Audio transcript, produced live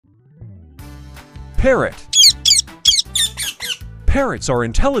Parrot. Parrots are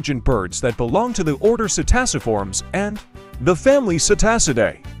intelligent birds that belong to the order Psittaciformes and the family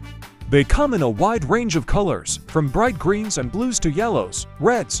Psittacidae. They come in a wide range of colors, from bright greens and blues to yellows,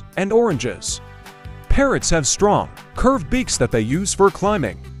 reds, and oranges. Parrots have strong, curved beaks that they use for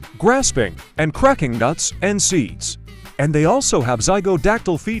climbing, grasping, and cracking nuts and seeds. And they also have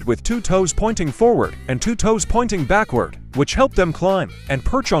zygodactyl feet with 2 toes pointing forward and 2 toes pointing backward, which help them climb and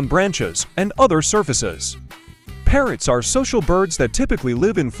perch on branches and other surfaces. Parrots are social birds that typically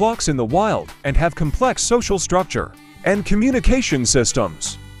live in flocks in the wild and have complex social structure and communication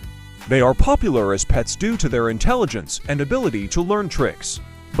systems. They are popular as pets due to their intelligence and ability to learn tricks.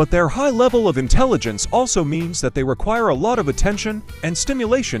 But their high level of intelligence also means that they require a lot of attention and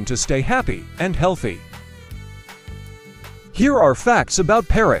stimulation to stay happy and healthy. Here are facts about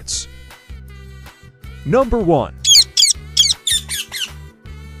parrots. Number 1.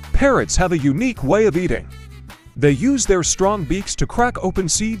 Parrots have a unique way of eating. They use their strong beaks to crack open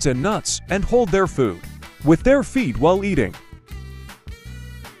seeds and nuts and hold their food with their feet while eating.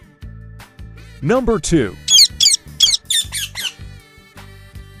 Number 2.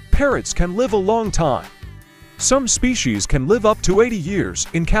 Parrots can live a long time. Some species can live up to 80 years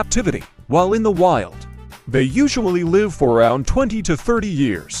in captivity, while in the wild, they usually live for around 20 to 30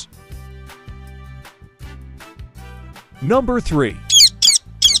 years. Number 3.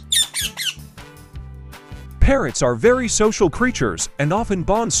 Parrots are very social creatures and often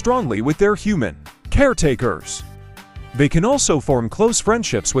bond strongly with their human caretakers. They can also form close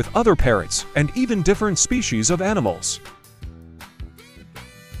friendships with other parrots and even different species of animals.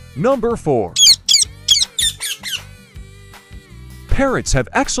 Number 4. Parrots have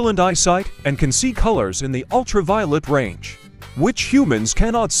excellent eyesight and can see colors in the ultraviolet range, which humans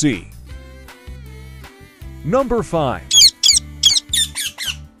cannot see. Number 5.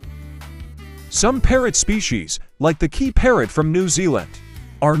 Some parrot species, like the key parrot from New Zealand,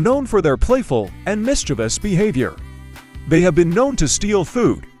 are known for their playful and mischievous behavior. They have been known to steal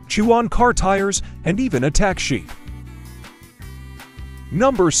food, chew on car tires, and even attack sheep.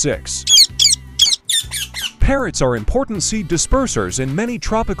 Number 6. Parrots are important seed dispersers in many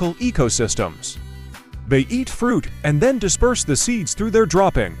tropical ecosystems. They eat fruit and then disperse the seeds through their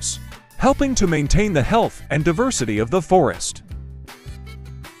droppings, helping to maintain the health and diversity of the forest.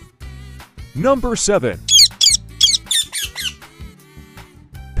 Number 7.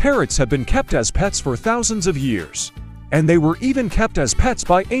 Parrots have been kept as pets for thousands of years, and they were even kept as pets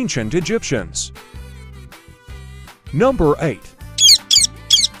by ancient Egyptians. Number 8.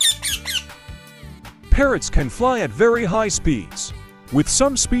 Parrots can fly at very high speeds, with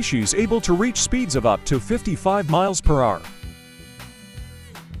some species able to reach speeds of up to 55 miles per hour.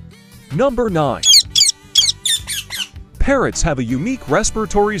 Number 9. Parrots have a unique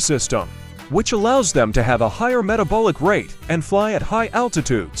respiratory system, which allows them to have a higher metabolic rate and fly at high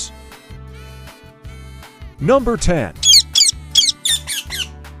altitudes. Number 10.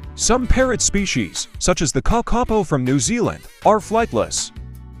 Some parrot species, such as the kakapo from New Zealand, are flightless.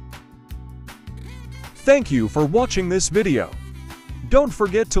 Thank you for watching this video. Don't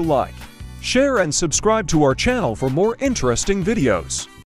forget to like, share and subscribe to our channel for more interesting videos.